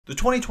The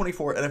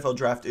 2024 NFL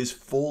Draft is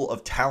full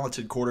of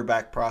talented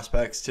quarterback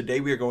prospects. Today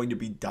we are going to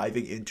be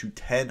diving into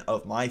 10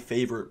 of my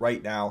favorite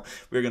right now.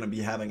 We're going to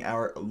be having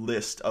our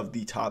list of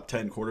the top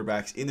 10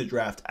 quarterbacks in the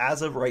draft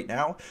as of right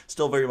now.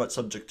 Still very much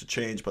subject to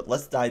change, but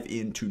let's dive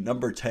into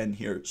number 10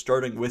 here,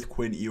 starting with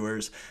Quinn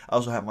Ewers. I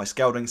also have my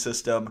scouting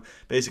system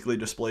basically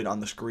displayed on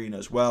the screen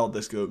as well.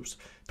 This goes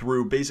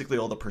through basically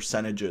all the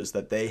percentages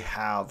that they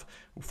have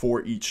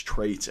for each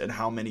trait and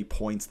how many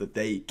points that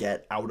they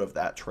get out of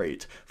that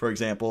trait. For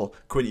example,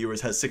 Quinn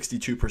Ewers has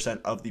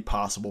 62% of the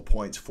possible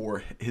points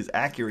for his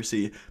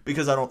accuracy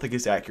because I don't think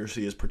his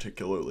accuracy is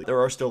particularly. There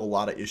are still a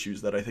lot of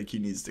issues that I think he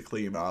needs to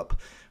clean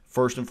up.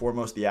 First and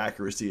foremost, the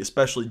accuracy,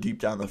 especially deep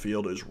down the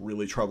field, is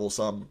really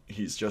troublesome.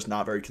 He's just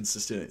not very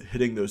consistent at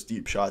hitting those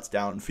deep shots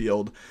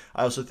downfield.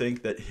 I also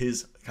think that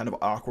his kind of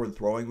awkward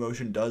throwing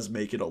motion does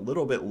make it a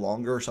little bit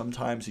longer.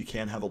 Sometimes he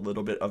can have a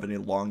little bit of an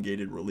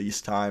elongated release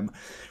time,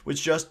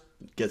 which just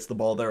gets the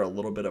ball there a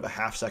little bit of a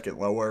half second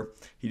lower.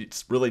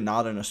 He's really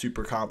not in a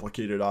super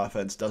complicated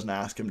offense, doesn't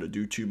ask him to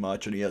do too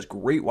much, and he has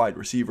great wide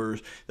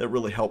receivers that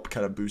really help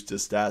kind of boost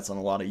his stats on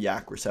a lot of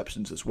yak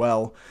receptions as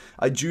well.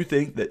 I do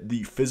think that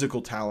the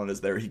physical talent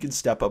is there. He can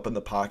step up in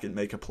the pocket and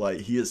make a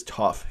play. He is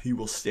tough. He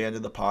will stand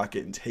in the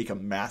pocket and take a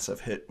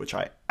massive hit, which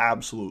I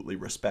absolutely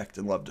respect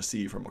and love to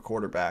see from a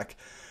quarterback.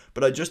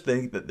 But I just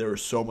think that there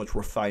is so much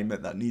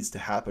refinement that needs to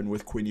happen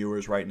with Quinn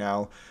Ewers right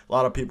now. A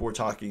lot of people were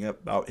talking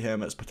about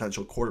him as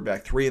potential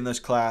quarterback 3 in this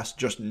class,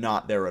 just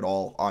not there at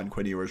all on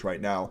Quinn Ewers right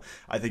now.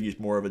 I think he's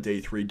more of a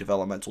day 3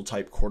 developmental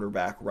type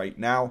quarterback right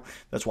now.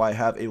 That's why I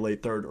have a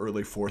late 3rd,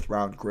 early 4th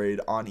round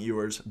grade on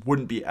Ewers.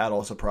 Wouldn't be at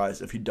all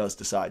surprised if he does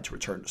decide to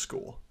return to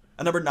school.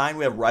 At number 9,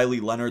 we have Riley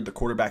Leonard, the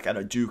quarterback out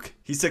of Duke.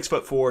 He's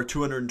 6'4",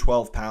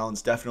 212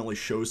 pounds, definitely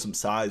shows some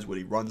size when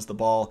he runs the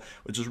ball,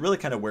 which is really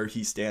kind of where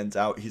he stands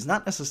out. He's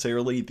not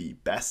necessarily the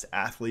best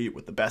athlete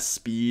with the best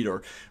speed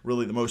or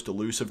really the most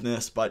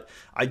elusiveness, but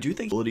I do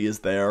think ability is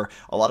there.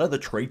 A lot of the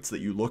traits that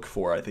you look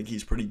for, I think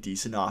he's pretty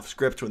decent off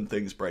script when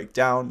things break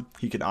down.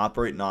 He can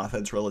operate an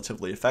offense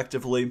relatively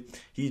effectively.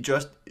 He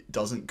just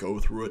doesn't go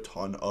through a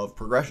ton of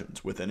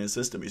progressions within his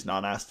system. He's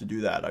not asked to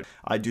do that.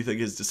 I do think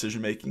his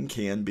decision making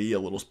can be a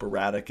little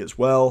sporadic as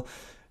well.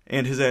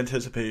 And his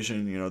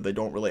anticipation, they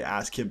don't really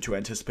ask him to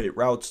anticipate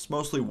routes. It's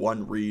mostly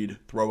one read,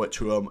 throw it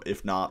to him,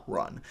 if not,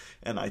 run.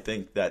 And I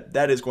think that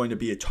that is going to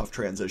be a tough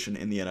transition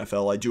in the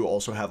NFL. I do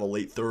also have a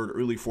late 3rd,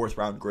 early 4th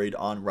round grade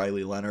on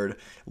Riley Leonard.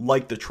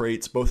 Like the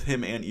traits, both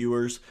him and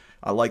Ewers.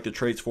 I like the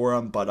traits for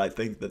him, but I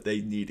think that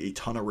they need a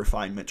ton of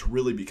refinement to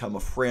really become a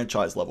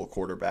franchise-level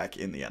quarterback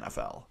in the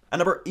NFL. At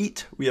number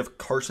 8, we have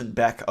Carson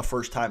Beck, a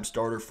first-time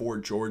starter for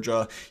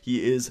Georgia.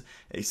 He is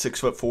a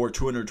 6'4",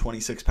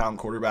 226-pound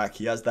quarterback.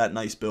 He has that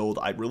nice build.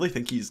 I really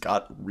think he's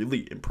got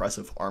really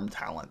impressive arm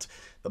talent.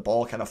 The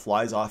ball kind of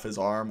flies off his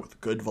arm with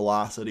good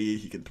velocity.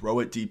 He can throw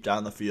it deep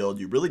down the field.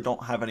 You really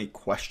don't have any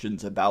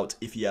questions about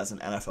if he has an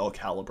NFL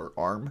caliber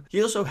arm.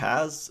 He also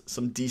has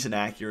some decent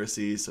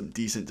accuracy, some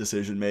decent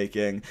decision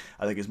making.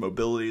 I think his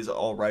mobility is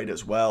all right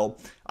as well.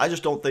 I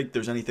just don't think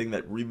there's anything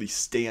that really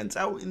stands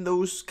out in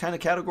those kind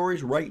of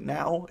categories right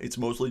now. It's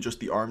mostly just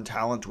the arm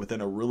talent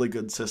within a really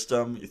good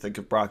system. You think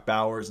of Brock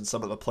Bowers and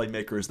some of the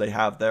playmakers they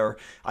have there.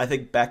 I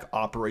think Beck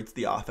operates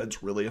the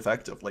offense really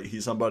effectively.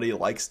 He's somebody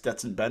like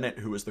Stetson Bennett,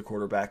 who is the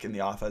quarterback in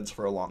the offense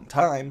for a long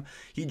time.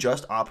 He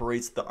just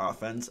operates the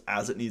offense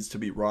as it needs to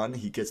be run.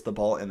 He gets the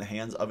ball in the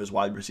hands of his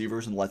wide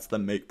receivers and lets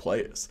them make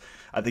plays.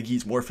 I think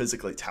he's more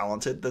physically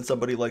talented than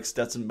somebody like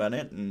Stetson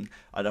Bennett, and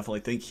I definitely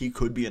think he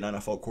could be an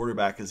NFL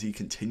quarterback as he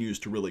continues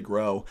to really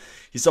grow.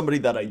 He's somebody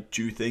that I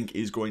do think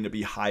is going to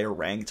be higher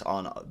ranked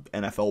on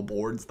NFL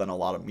boards than a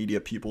lot of media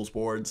people's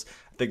boards.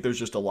 I think there's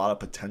just a lot of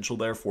potential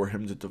there for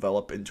him to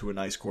develop into a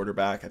nice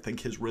quarterback. I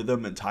think his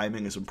rhythm and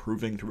timing is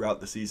improving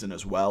throughout the season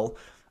as well.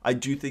 I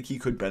do think he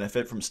could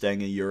benefit from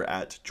staying a year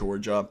at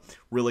Georgia,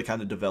 really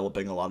kind of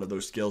developing a lot of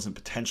those skills and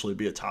potentially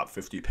be a top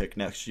 50 pick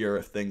next year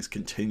if things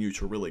continue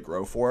to really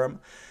grow for him.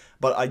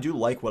 But I do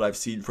like what I've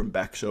seen from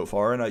Beck so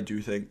far, and I do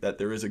think that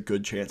there is a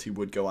good chance he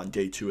would go on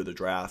day 2 of the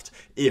draft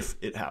if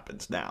it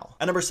happens now.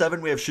 At number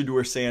 7, we have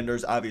Shedeur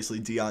Sanders,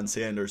 obviously Deion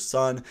Sanders'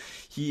 son.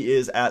 He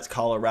is at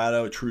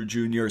Colorado, true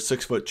junior,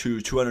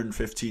 6'2",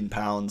 215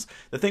 pounds.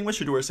 The thing with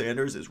Shedeur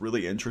Sanders is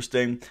really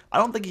interesting. I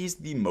don't think he's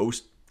the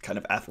most kind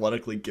of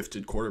athletically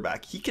gifted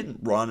quarterback. He can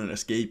run and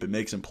escape and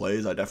make some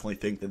plays. I definitely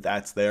think that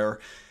that's there.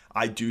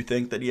 I do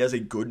think that he has a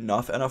good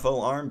enough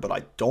NFL arm, but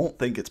I don't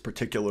think it's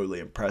particularly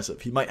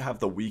impressive. He might have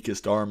the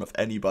weakest arm of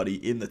anybody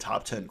in the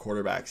top 10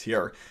 quarterbacks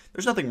here.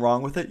 There's nothing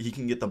wrong with it. He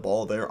can get the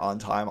ball there on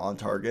time, on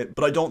target,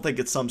 but I don't think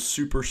it's some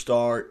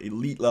superstar,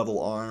 elite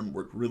level arm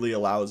where it really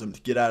allows him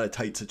to get out of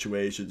tight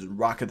situations and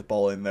rocket the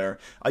ball in there.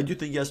 I do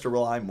think he has to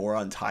rely more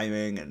on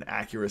timing and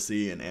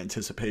accuracy and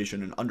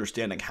anticipation and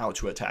understanding how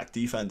to attack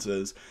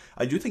defenses.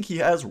 I do think he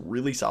has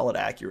really solid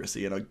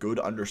accuracy and a good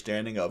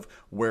understanding of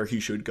where he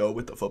should go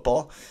with the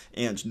football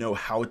and know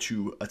how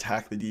to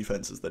attack the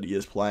defenses that he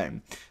is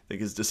playing. I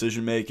think his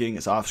decision making,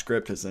 his off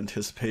script, his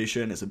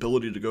anticipation, his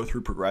ability to go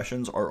through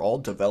progressions are all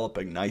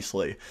developing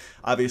nicely.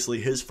 Obviously,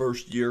 his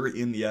first year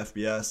in the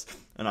FBS,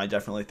 and I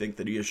definitely think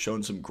that he has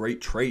shown some great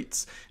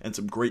traits and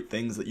some great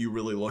things that you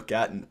really look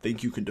at and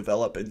think you can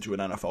develop into an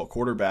NFL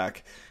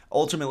quarterback.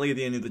 Ultimately, at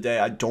the end of the day,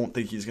 I don't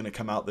think he's going to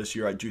come out this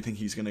year. I do think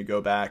he's going to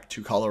go back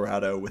to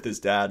Colorado with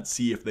his dad,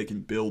 see if they can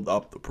build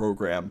up the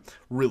program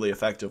really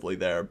effectively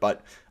there.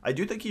 But I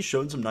do think he's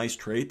shown some nice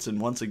traits,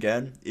 and once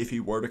again, if he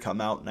were to come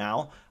out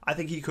now, I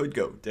think he could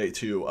go day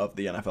 2 of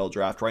the NFL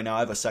draft. Right now, I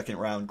have a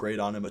second-round grade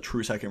on him, a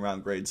true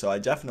second-round grade, so I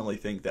definitely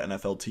think the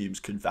NFL teams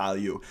could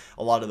value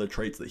a lot of the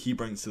traits that he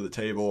brings to the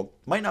table.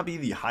 Might not be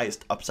the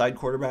highest upside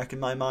quarterback in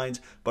my mind,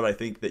 but I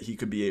think that he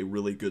could be a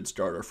really good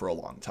starter for a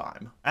long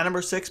time. At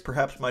number 6,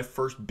 perhaps my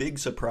first big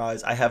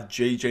surprise, I have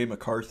JJ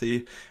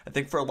McCarthy. I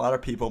think for a lot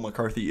of people,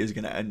 McCarthy is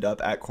going to end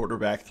up at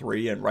quarterback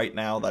 3, and right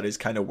now that is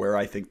kind of where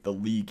I think the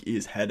league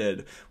is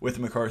headed, with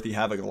McCarthy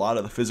having a lot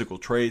of the physical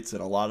traits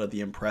and a lot of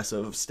the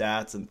impressive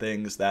stats and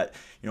things that,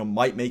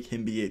 might make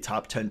him be a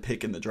top 10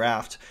 pick in the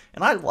draft.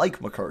 And I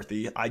like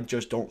McCarthy. I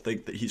just don't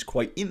think that he's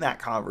quite in that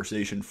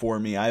conversation for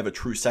me. I have a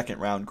true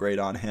second-round grade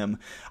on him.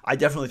 I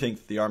definitely think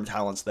that the arm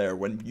talent's there.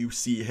 When you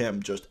see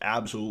him just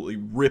absolutely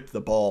rip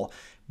the ball,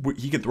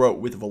 he can throw it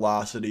with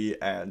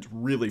velocity and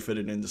really fit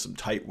it into some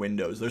tight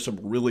windows. There's some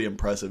really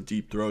impressive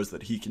deep throws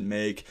that he can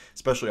make,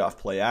 especially off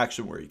play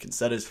action where he can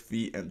set his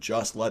feet and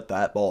just let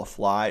that ball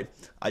fly.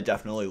 I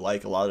definitely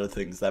like a lot of the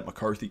things that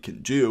McCarthy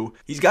can do.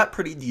 He's got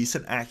pretty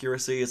decent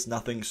accuracy. It's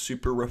nothing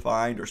super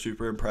refined or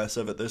super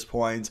impressive at this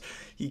point.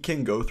 He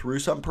can go through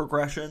some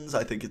progressions.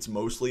 I think it's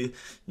mostly,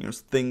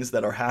 things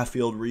that are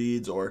half-field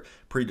reads or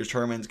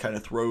predetermined kind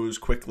of throws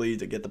quickly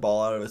to get the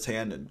ball out of his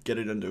hand and get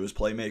it into his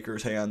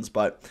playmaker's hands.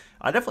 But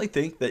I definitely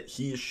think that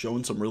he has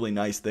shown some really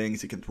nice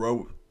things. He can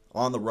throw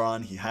on the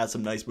run. He has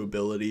some nice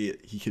mobility.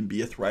 He can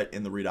be a threat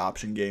in the read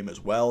option game as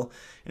well,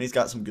 and he's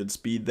got some good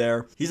speed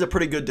there. He's a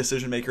pretty good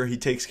decision maker. He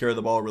takes care of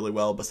the ball really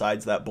well.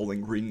 Besides that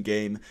Bowling Green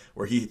game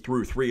where he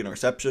threw 3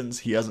 interceptions,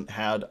 he hasn't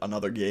had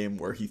another game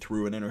where he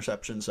threw an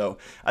interception, so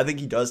I think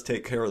he does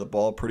take care of the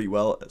ball pretty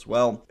well as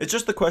well. It's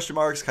just the question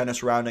marks kind of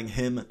surrounding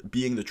him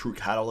being the true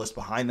catalyst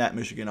behind that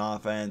Michigan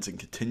offense and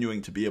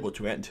continuing to be able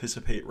to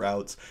anticipate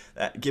routes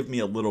that give me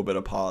a little bit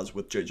of pause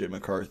with JJ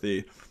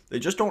McCarthy. They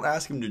just don't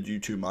ask him to do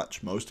too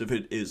much. Most of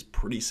it is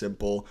pretty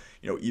simple,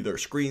 either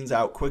screens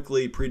out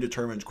quickly,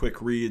 predetermined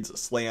quick reads, a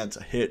slant,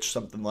 a hitch,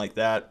 something like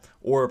that,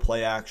 or a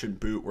play action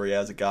boot where he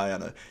has a guy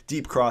on a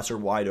deep crosser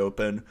wide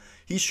open.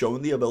 He's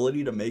shown the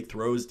ability to make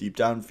throws deep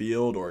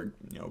downfield or,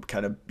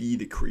 kind of be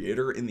the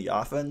creator in the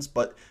offense,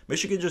 but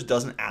Michigan just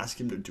doesn't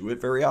ask him to do it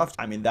very often.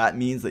 I mean, that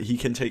means that he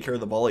can take care of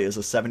the ball. He has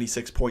a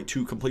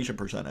 76.2 completion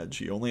percentage.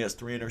 He only has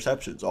 3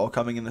 interceptions, all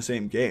coming in the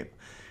same game.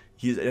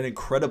 He's an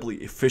incredibly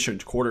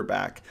efficient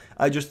quarterback.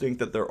 I just think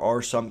that there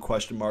are some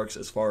question marks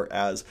as far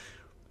as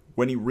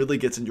when he really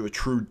gets into a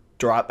true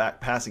drop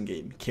back passing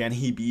game. Can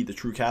he be the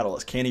true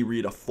catalyst? Can he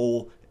read a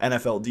full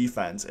NFL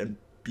defense and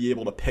be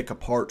able to pick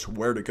apart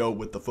where to go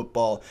with the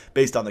football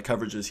based on the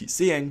coverages he's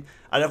seeing?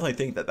 I definitely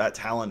think that that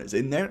talent is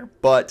in there,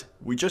 but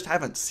we just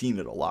haven't seen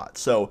it a lot.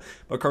 So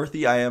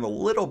McCarthy, I am a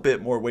little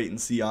bit more wait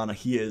and see on.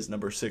 He is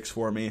number 6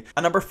 for me.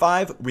 At number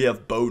 5, we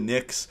have Bo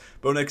Nix.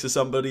 Bo Nix is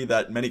somebody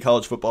that many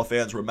college football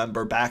fans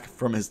remember back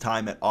from his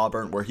time at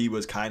Auburn, where he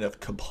was kind of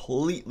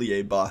completely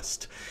a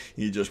bust.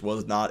 He just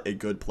was not a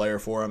good player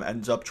for him.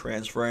 Ends up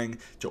transferring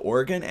to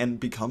Oregon and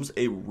becomes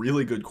a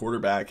really good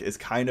quarterback. It's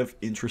kind of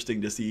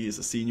interesting to see. He's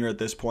a senior at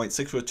this point,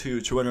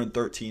 6'2",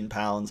 213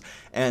 pounds,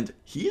 and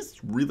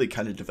he's really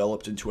kind of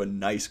developed into a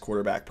nice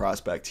quarterback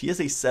prospect. He has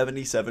a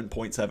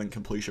 77.7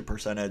 completion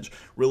percentage,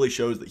 really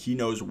shows that he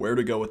knows where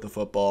to go with the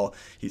football.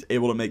 He's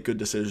able to make good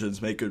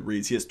decisions, make good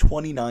reads. He has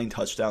 29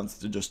 touchdowns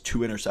to just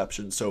 2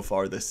 interceptions so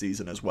far this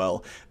season as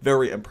well.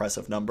 Very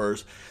impressive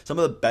numbers. Some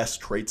of the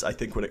best traits, I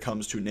think, when it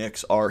comes to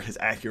Nix are his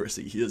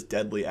accuracy. He is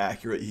deadly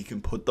accurate. He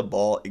can put the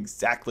ball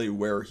exactly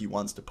where he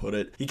wants to put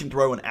it. He can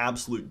throw an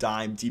absolute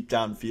dime deep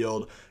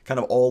downfield, kind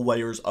of all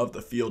layers of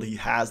the field. He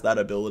has that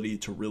ability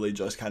to really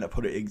just kind of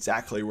put it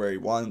exactly where he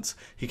wants.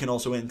 He can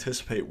also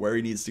anticipate where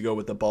he needs to go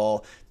with the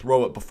ball,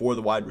 throw it before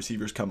the wide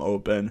receivers come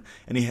open,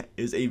 and he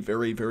is a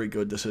very, very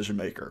good decision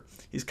maker.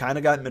 He's kind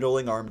of got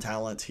middling arm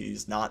talent.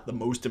 He's not the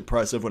most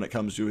impressive when it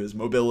comes to his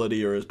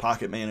mobility or his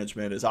pocket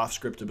management, his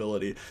off-script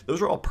ability. Those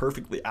are all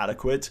perfectly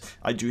adequate.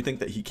 I do think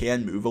that he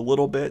can move a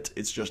little bit.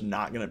 It's just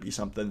not going to be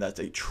something that's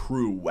a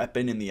true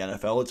weapon in the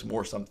NFL. It's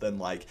more something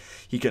like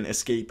he can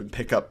escape and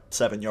pick up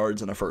 7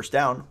 yards and a first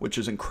down, which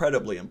is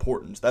incredibly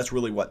important. That's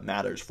really what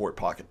matters for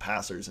pocket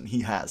passers, and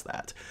he has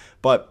that.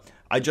 But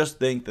I just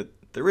think that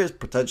there is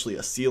potentially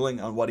a ceiling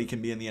on what he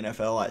can be in the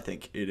NFL. I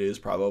think it is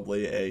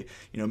probably a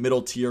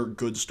middle tier,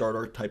 good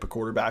starter type of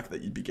quarterback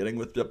that you'd be getting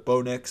with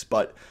Bo Nix,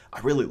 but I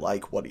really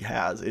like what he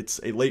has. It's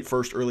a late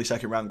first, early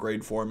second round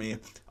grade for me.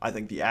 I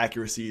think the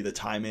accuracy, the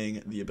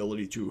timing, the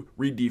ability to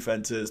read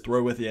defenses,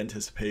 throw with the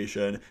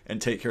anticipation,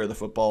 and take care of the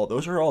football,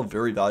 those are all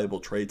very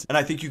valuable traits. And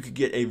I think you could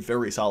get a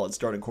very solid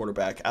starting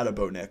quarterback out of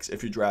Bo Nix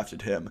if you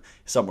drafted him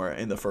somewhere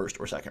in the first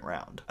or second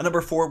round. At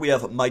number 4, we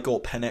have Michael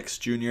Penix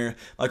Jr.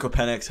 Michael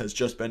Penix has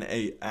just been a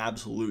a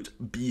absolute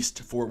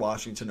beast for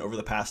Washington over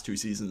the past 2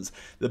 seasons.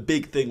 The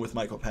big thing with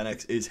Michael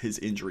Penix is his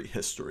injury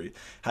history.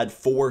 Had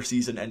 4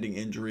 season-ending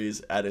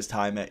injuries at his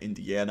time at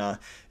Indiana.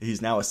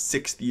 He's now a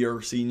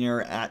 6th-year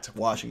senior at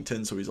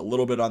Washington, so he's a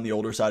little bit on the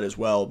older side as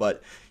well,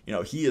 but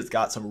he has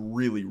got some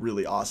really,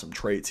 really awesome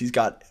traits. He's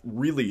got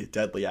really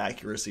deadly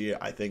accuracy.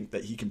 I think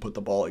that he can put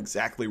the ball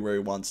exactly where he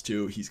wants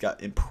to. He's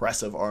got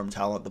impressive arm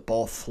talent. The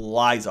ball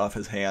flies off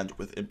his hand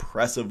with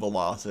impressive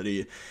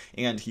velocity,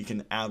 and he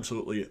can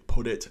absolutely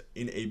put it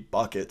in a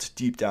bucket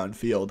deep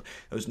downfield.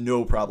 There's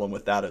no problem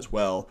with that as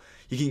well.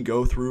 He can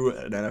go through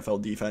an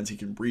NFL defense. He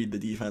can read the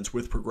defense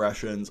with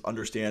progressions,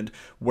 understand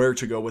where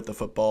to go with the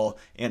football,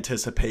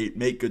 anticipate,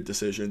 make good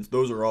decisions.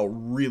 Those are all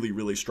really,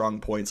 really strong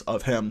points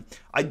of him.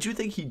 I do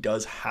think he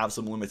does have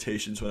some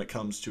limitations when it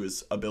comes to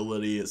his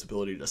ability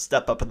to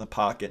step up in the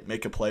pocket,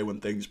 make a play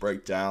when things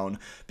break down,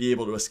 be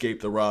able to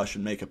escape the rush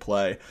and make a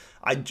play.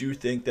 I do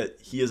think that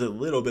he is a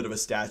little bit of a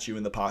statue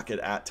in the pocket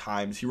at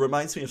times. He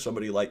reminds me of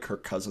somebody like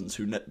Kirk Cousins,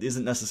 who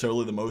isn't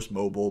necessarily the most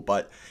mobile,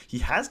 but he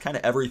has kind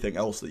of everything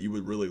else that you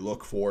would really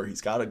look for. He's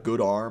got a good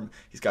arm,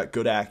 he's got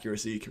good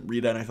accuracy, he can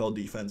read NFL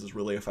defenses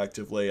really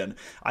effectively, and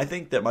I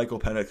think that Michael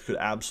Penix could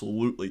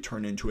absolutely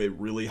turn into a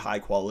really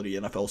high-quality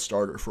NFL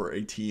starter for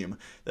a team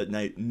that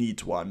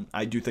needs one.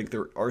 I do think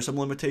there are some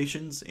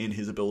limitations in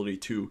his ability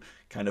to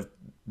kind of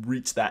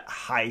reach that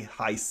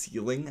high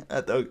ceiling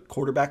at the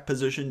quarterback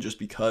position, just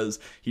because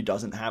he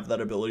doesn't have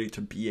that ability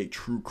to be a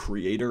true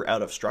creator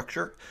out of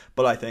structure.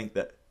 But I think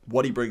that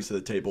what he brings to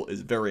the table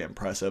is very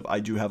impressive.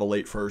 I do have a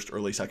late first,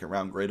 early second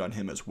round grade on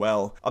him as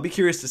well. I'll be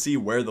curious to see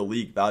where the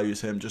league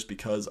values him, just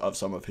because of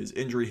some of his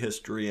injury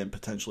history and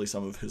potentially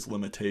some of his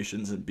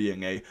limitations in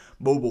being a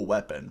mobile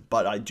weapon.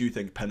 But I do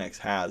think Penix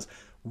has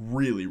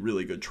really,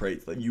 really good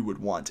traits that you would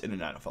want in an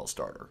NFL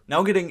starter.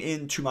 Now getting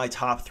into my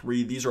top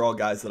 3, these are all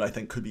guys that I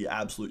think could be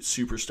absolute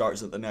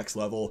superstars at the next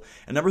level.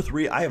 And number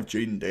 3, I have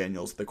Jayden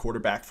Daniels, the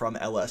quarterback from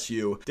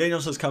LSU.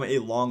 Daniels has come a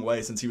long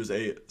way since he was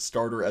a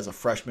starter as a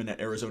freshman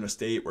at Arizona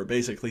State, where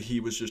basically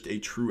he was just a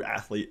true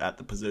athlete at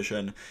the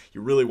position. He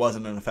really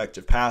wasn't an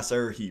effective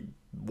passer. He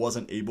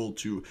wasn't able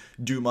to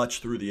do much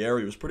through the air.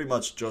 He was pretty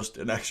much just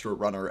an extra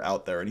runner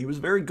out there, and he was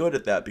very good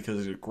at that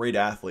because he's a great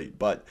athlete.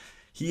 But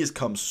he has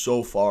come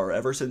so far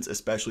ever since,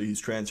 especially he's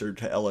transferred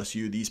to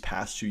LSU these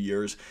past 2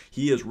 years.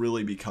 He has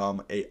really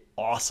become a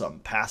awesome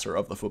passer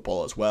of the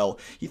football as well.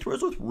 He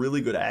throws with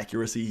really good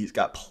accuracy. He's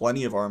got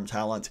plenty of arm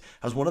talent,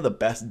 has one of the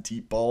best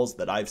deep balls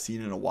that I've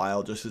seen in a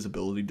while. Just his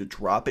ability to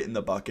drop it in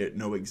the bucket,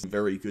 knowing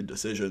very good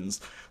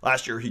decisions.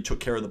 Last year, he took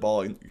care of the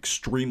ball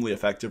extremely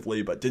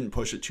effectively, but didn't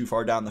push it too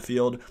far down the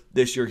field.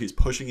 This year, he's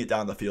pushing it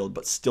down the field,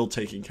 but still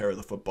taking care of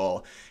the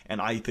football.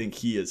 And I think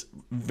he is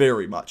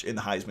very much in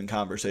the Heisman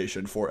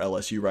conversation for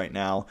LSU right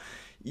now.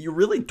 You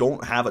really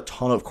don't have a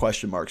ton of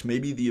question marks.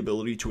 Maybe the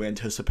ability to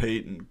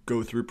anticipate and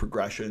go through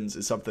progressions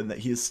is something that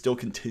he is still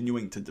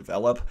continuing to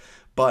develop,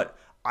 but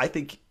I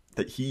think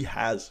that he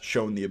has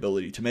shown the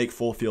ability to make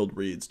full field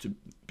reads, to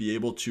be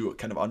able to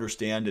kind of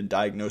understand and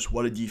diagnose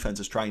what a defense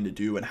is trying to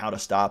do and how to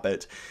stop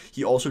it.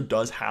 He also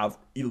does have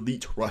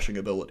elite rushing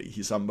ability.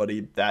 He's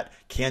somebody that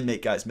can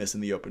make guys miss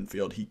in the open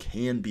field. He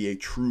can be a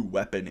true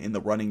weapon in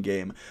the running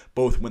game,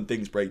 both when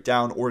things break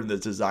down or in the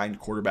designed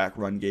quarterback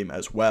run game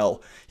as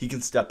well. He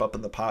can step up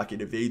in the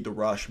pocket, evade the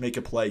rush, make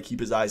a play, keep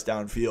his eyes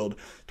downfield,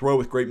 throw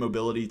with great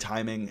mobility,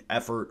 timing,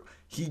 effort.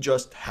 He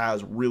just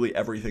has really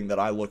everything that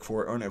I look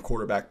for in a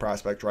quarterback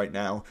prospect right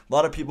now. A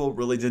lot of people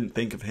really didn't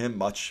think of him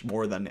much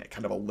more than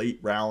kind of a late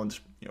round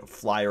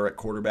flyer at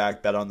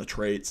quarterback, bet on the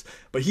traits,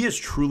 but he has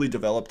truly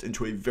developed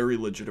into a very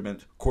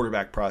legitimate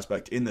quarterback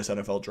prospect in this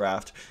NFL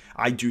draft.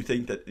 I do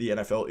think that the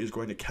NFL is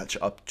going to catch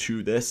up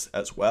to this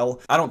as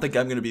well. I don't think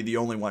I'm going to be the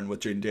only one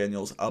with Jayden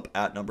Daniels up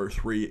at number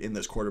 3 in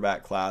this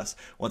quarterback class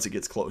once it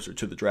gets closer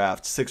to the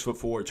draft.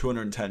 6'4",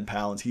 210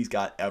 pounds. He's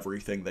got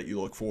everything that you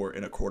look for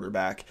in a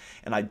quarterback,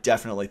 and I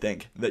definitely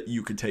think that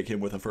you could take him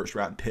with a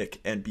first-round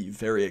pick and be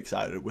very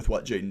excited with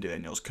what Jayden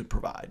Daniels could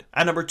provide.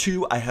 At number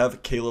 2, I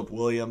have Caleb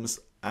Williams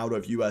out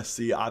of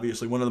USC,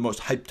 obviously one of the most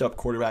hyped up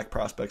quarterback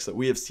prospects that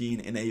we have seen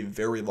in a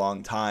very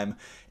long time,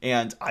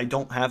 and I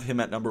don't have him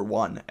at number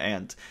 1,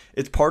 and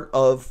it's part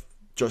of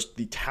just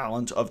the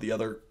talent of the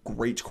other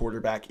great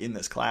quarterback in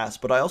this class,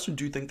 but I also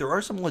do think there are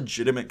some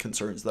legitimate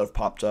concerns that have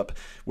popped up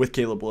with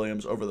Caleb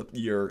Williams over the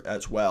year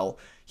as well.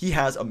 He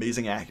has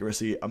amazing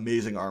accuracy,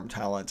 amazing arm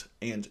talent,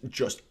 and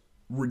just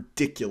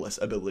ridiculous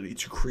ability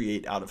to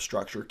create out of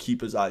structure, keep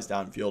his eyes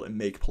downfield, and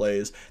make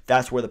plays.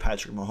 That's where the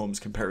Patrick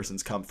Mahomes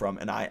comparisons come from,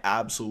 and I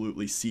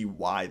absolutely see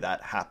why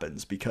that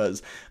happens,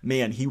 because,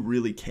 man, he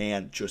really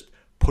can just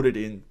put it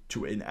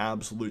into an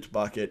absolute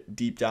bucket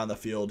deep down the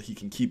field. He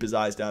can keep his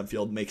eyes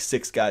downfield, make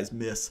 6 guys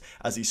miss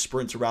as he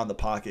sprints around the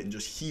pocket and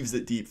just heaves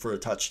it deep for a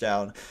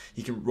touchdown.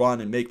 He can run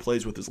and make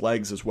plays with his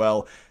legs as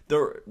well.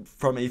 There,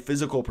 from a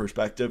physical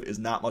perspective, is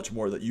not much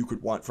more that you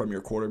could want from your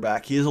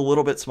quarterback. He is a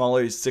little bit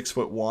smaller. He's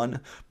 6'1",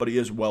 but he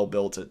is well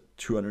built at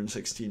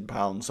 216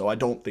 pounds, so I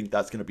don't think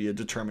that's going to be a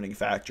determining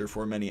factor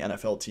for many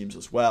NFL teams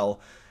as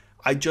well.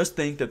 I just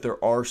think that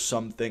there are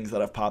some things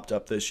that have popped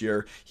up this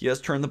year. He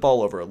has turned the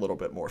ball over a little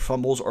bit more.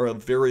 Fumbles are a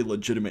very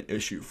legitimate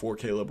issue for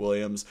Caleb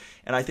Williams,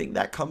 and I think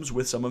that comes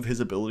with some of his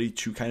ability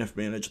to kind of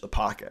manage the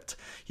pocket.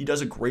 He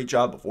does a great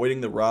job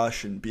avoiding the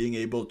rush and being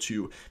able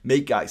to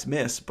make guys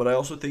miss, but I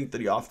also think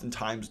that he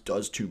oftentimes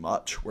does too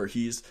much, where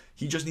he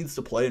just needs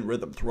to play in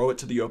rhythm, throw it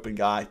to the open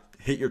guy,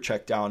 hit your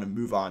check down, and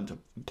move on to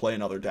play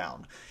another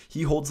down.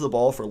 He holds the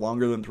ball for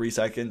longer than 3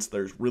 seconds.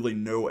 There's really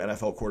no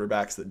NFL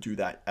quarterbacks that do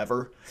that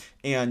ever,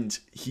 and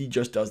he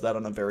just does that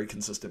on a very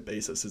consistent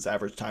basis. His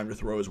average time to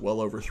throw is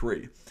well over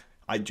 3.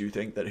 I do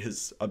think that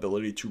his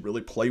ability to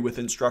really play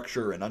within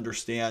structure and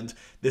understand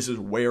this is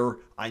where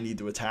I need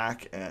to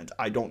attack and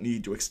I don't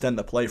need to extend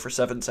the play for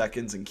 7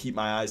 seconds and keep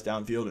my eyes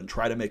downfield and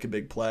try to make a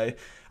big play.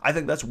 I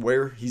think that's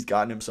where he's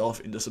gotten himself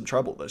into some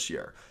trouble this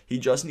year. He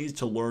just needs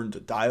to learn to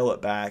dial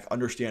it back,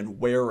 understand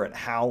where and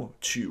how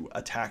to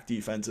attack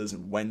defenses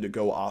and when to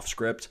go off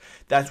script.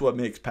 That's what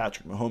makes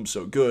Patrick Mahomes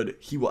so good.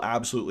 He will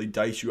absolutely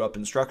dice you up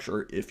in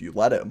structure if you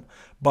let him.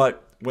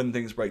 But when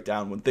things break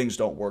down, when things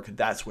don't work,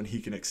 that's when he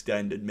can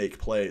extend and make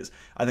plays.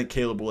 I think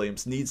Caleb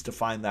Williams needs to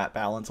find that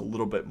balance a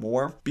little bit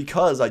more,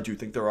 because I do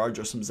think there are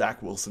just some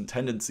Zach Wilson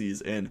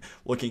tendencies in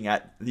looking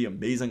at the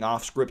amazing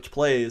off-script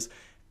plays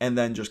and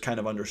then just kind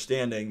of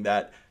understanding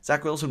that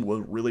Zach Wilson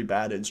was really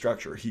bad in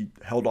structure. He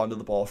held onto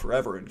the ball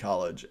forever in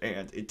college,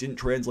 and it didn't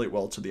translate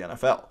well to the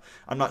NFL.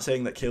 I'm not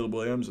saying that Caleb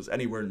Williams is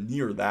anywhere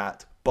near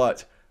that,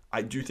 but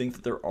I do think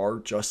that there are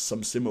just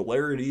some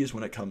similarities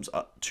when it comes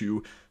up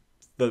to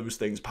those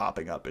things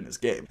popping up in his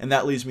game. And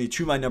that leads me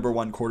to my number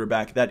 1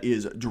 quarterback. That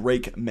is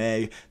Drake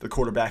Maye, the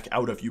quarterback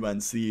out of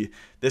UNC.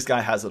 This guy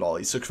has it all.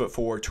 He's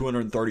 6'4",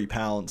 230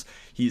 pounds.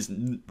 He's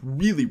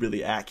really,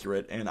 really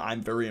accurate, and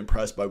I'm very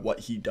impressed by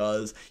what he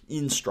does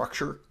in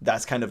structure.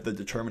 That's kind of the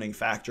determining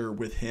factor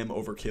with him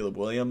over Caleb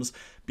Williams,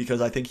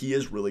 because I think he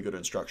is really good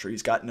in structure.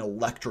 He's got an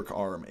electric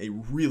arm, a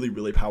really,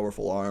 really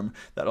powerful arm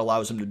that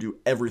allows him to do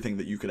everything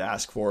that you could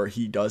ask for.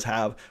 He does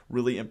have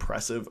really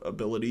impressive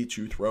ability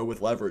to throw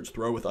with leverage,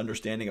 throw with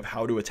understanding of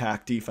how to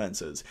attack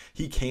defenses.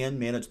 He can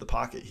manage the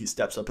pocket. He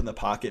steps up in the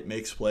pocket,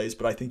 makes plays,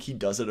 but I think he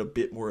does it a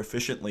bit more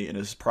efficiently in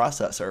his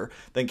processor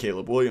than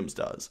Caleb Williams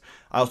does.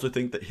 I also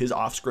think that his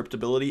off-script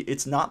ability,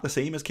 it's not the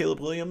same as Caleb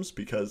Williams,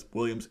 because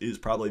Williams is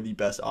probably the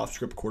best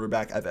off-script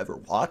quarterback I've ever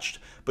watched,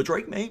 but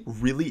Drake Maye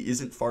really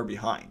isn't far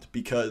behind,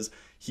 because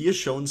he has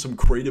shown some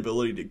great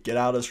ability to get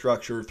out of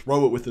structure,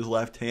 throw it with his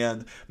left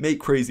hand, make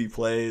crazy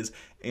plays,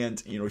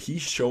 and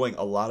he's showing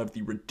a lot of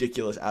the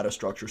ridiculous out of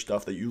structure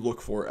stuff that you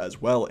look for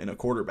as well in a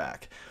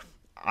quarterback.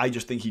 I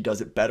just think he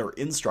does it better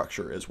in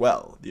structure as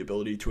well. The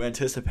ability to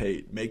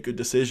anticipate, make good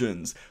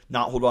decisions,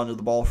 not hold on to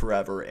the ball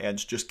forever, and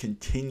just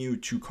continue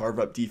to carve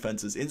up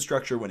defenses in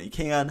structure when he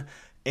can,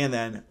 and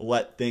then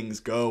let things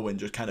go and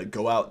just kind of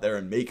go out there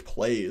and make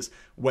plays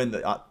when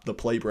the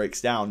play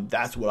breaks down.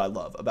 That's what I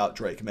love about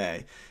Drake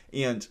Maye.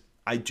 And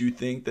I do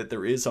think that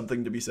there is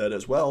something to be said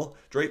as well.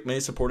 Drake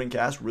Maye's supporting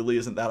cast really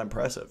isn't that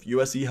impressive.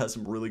 USC has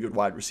some really good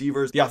wide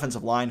receivers. The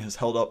offensive line has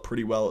held up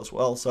pretty well as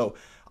well. So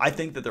I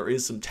think that there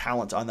is some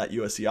talent on that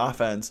USC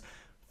offense.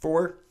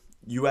 For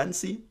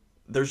UNC,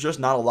 there's just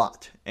not a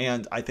lot.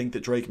 And I think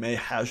that Drake Maye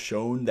has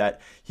shown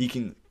that he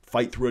can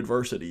fight through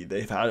adversity.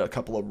 They've had a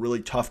couple of really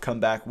tough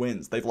comeback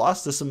wins. They've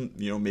lost to some,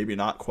 maybe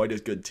not quite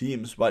as good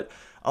teams, but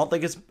I don't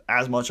think it's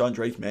as much on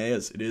Drake Maye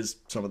as it is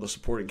some of the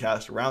supporting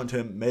cast around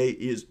him. Maye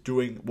is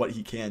doing what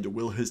he can to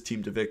will his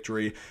team to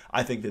victory.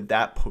 I think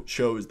that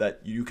shows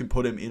that you can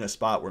put him in a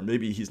spot where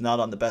maybe he's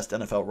not on the best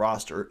NFL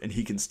roster and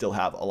he can still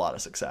have a lot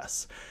of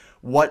success.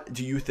 What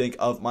do you think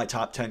of my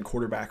top 10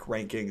 quarterback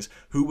rankings?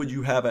 Who would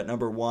you have at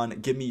number 1?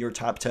 Give me your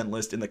top 10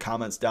 list in the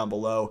comments down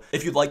below.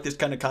 If you'd like this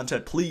kind of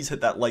content, please hit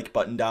that like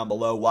button down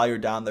below. While you're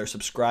down there,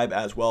 subscribe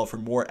as well for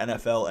more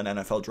NFL and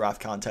NFL draft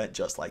content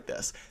just like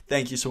this.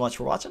 Thank you so much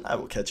for watching. I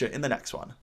will catch you in the next one.